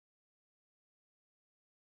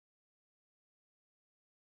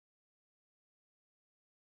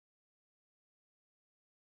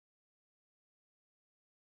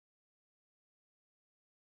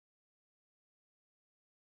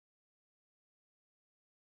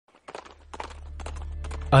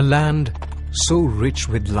A land so rich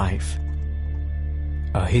with life,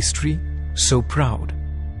 a history so proud,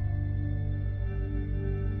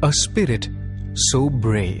 a spirit so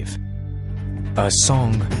brave, a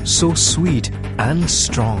song so sweet and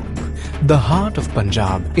strong. The heart of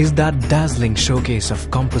Punjab is that dazzling showcase of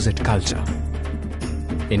composite culture.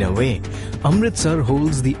 In a way, Amritsar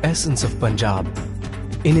holds the essence of Punjab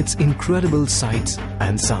in its incredible sights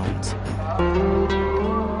and sounds.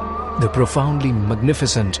 The profoundly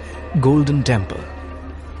magnificent Golden Temple,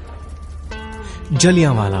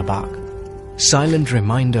 Jallianwala Bagh, silent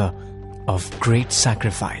reminder of great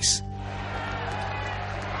sacrifice.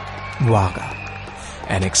 Wagah,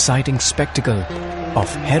 an exciting spectacle of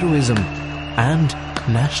heroism and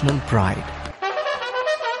national pride.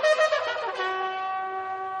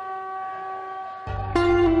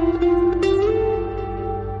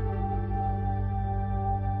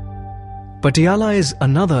 Patiala is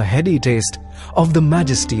another heady taste of the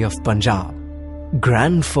majesty of Punjab.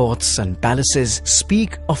 Grand forts and palaces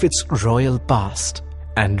speak of its royal past,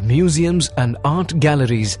 and museums and art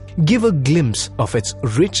galleries give a glimpse of its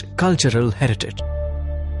rich cultural heritage.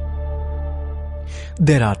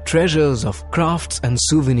 There are treasures of crafts and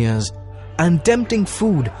souvenirs and tempting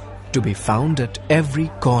food to be found at every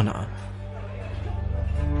corner.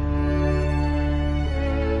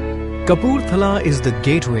 Kapurthala is the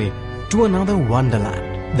gateway to another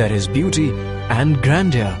wonderland. There is beauty and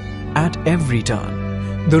grandeur at every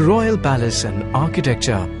turn. The royal palace and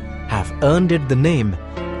architecture have earned it the name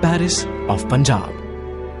Paris of Punjab.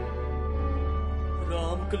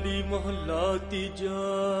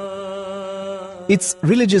 Its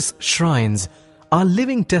religious shrines are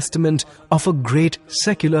living testament of a great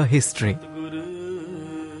secular history.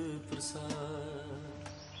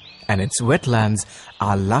 And its wetlands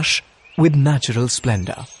are lush with natural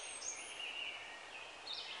splendor.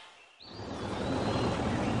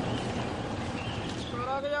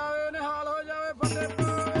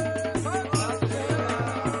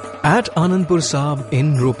 At Anandpur Sahib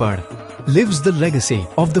in Ropar lives the legacy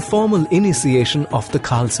of the formal initiation of the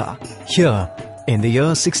Khalsa. Here, in the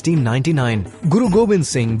year 1699, Guru Gobind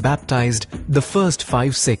Singh baptized the first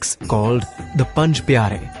 5 Sikhs called the Panj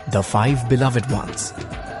Pyare, the 5 beloved ones.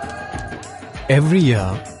 Every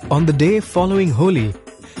year, on the day following Holi,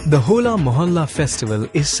 the Hola Mohalla festival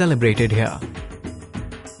is celebrated here.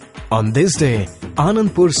 On this day,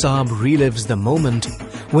 Anandpur Sahib relives the moment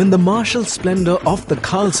when the martial splendor of the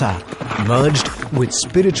Khalsa merged with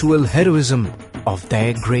spiritual heroism of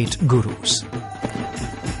their great gurus.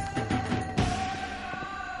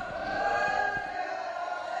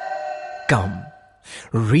 Come,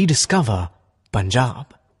 rediscover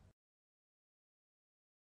Punjab.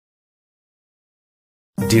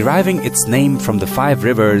 Deriving its name from the 5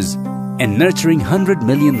 rivers and nurturing 100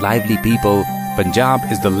 million lively people, Punjab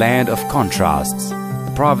is the land of contrasts,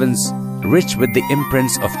 the province rich with the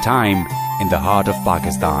imprints of time in the heart of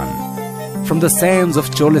Pakistan. From the sands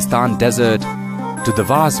of Cholistan desert to the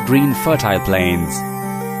vast green fertile plains,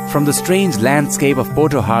 from the strange landscape of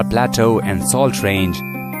Potohar Plateau and Salt Range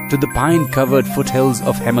to the pine-covered foothills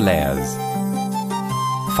of Himalayas.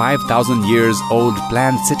 5,000 years old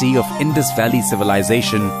planned city of Indus Valley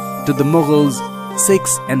civilization to the Mughals,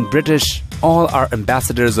 Sikhs and British, all are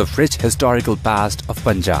ambassadors of rich historical past of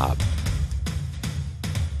Punjab.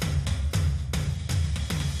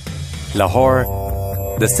 Lahore,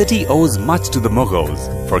 the city owes much to the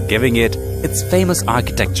Mughals for giving it its famous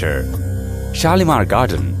architecture. Shalimar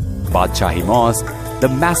Garden, Badshahi Mosque, the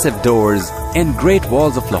massive doors and great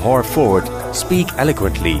walls of Lahore Fort speak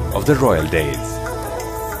eloquently of the royal days.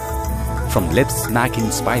 From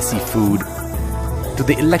lip-smacking spicy food to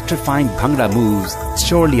the electrifying Bhangra moves,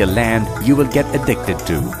 surely a land you will get addicted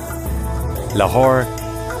to. Lahore,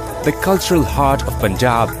 the cultural heart of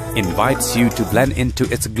Punjab, invites you to blend into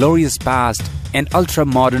its glorious past and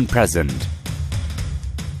ultra-modern present.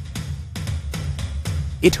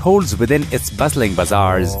 It holds within its bustling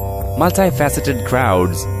bazaars, multifaceted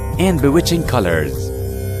crowds, and bewitching colors.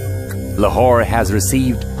 Lahore has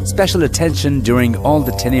received special attention during all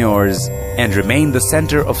the tenures and remained the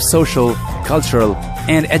center of social, cultural,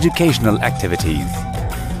 and educational activities.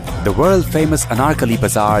 The world-famous Anarkali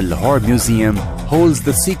Bazaar Lahore Museum holds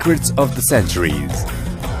the secrets of the centuries.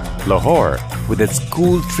 Lahore, with its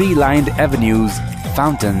cool tree-lined avenues,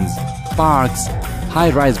 fountains, parks,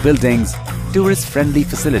 high-rise buildings, tourist-friendly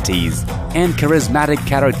facilities, and charismatic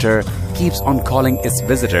character, keeps on calling its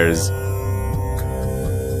visitors.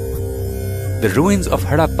 The ruins of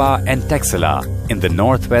Harappa and Taxila in the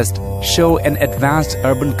northwest show an advanced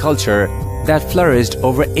urban culture that flourished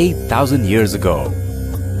over 8,000 years ago.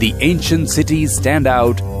 The ancient cities stand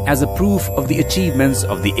out as a proof of the achievements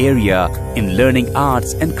of the area in learning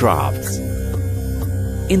arts and crafts.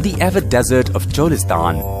 In the arid desert of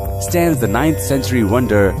Cholistan stands the 9th century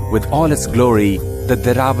wonder with all its glory, the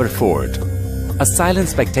Deravar Fort, a silent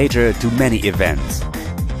spectator to many events.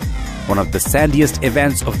 One of the sandiest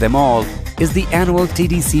events of them all is the annual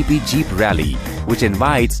TDCP Jeep Rally, which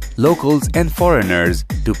invites locals and foreigners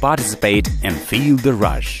to participate and feel the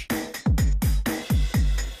rush.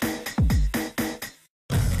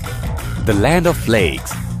 The land of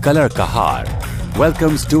lakes, Kalar Kahar,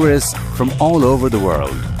 welcomes tourists from all over the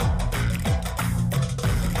world.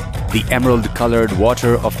 The emerald-colored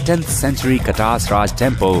water of 10th century Katas Raj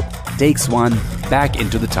temple takes one back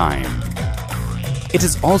into the time. It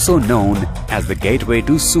is also known as the gateway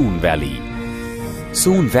to Soon Valley.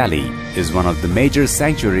 Soon Valley is one of the major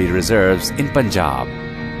sanctuary reserves in Punjab.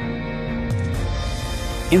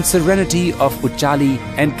 In serenity of Uchali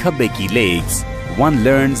and Khabbeki lakes, one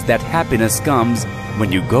learns that happiness comes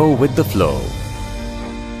when you go with the flow.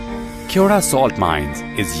 Kyoda Salt Mines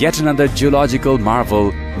is yet another geological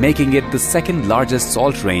marvel, making it the second largest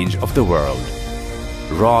salt range of the world.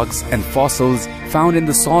 Rocks and fossils found in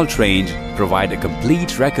the salt range provide a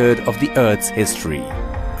complete record of the Earth's history.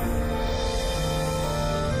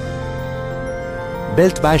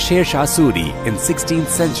 Built by Sher Shah Suri in 16th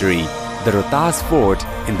century, the Rohtas Fort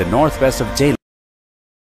in the northwest of Jailur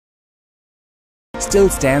still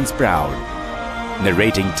stands proud,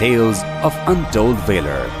 narrating tales of untold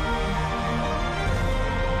valor.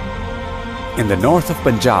 In the north of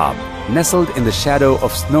Punjab, nestled in the shadow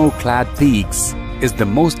of snow-clad peaks, is the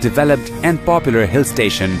most developed and popular hill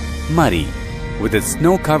station, Murree, with its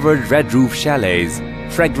snow-covered red-roof chalets,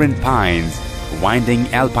 fragrant pines, winding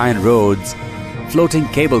alpine roads, floating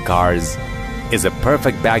cable cars, is a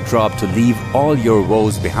perfect backdrop to leave all your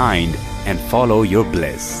woes behind and follow your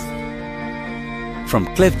bliss.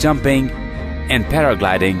 From cliff jumping and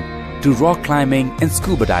paragliding to rock climbing and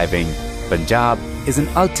scuba diving, Punjab is an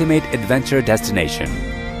ultimate adventure destination.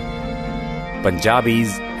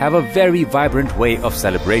 Punjabis have a very vibrant way of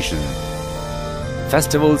celebration.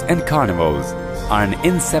 Festivals and carnivals are an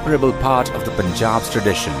inseparable part of the Punjab's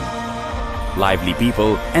tradition. Lively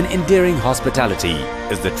people and endearing hospitality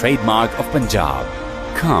is the trademark of Punjab.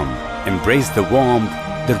 Come, embrace the warmth,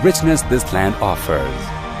 the richness this land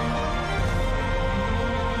offers.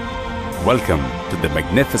 Welcome to the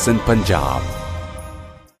magnificent Punjab.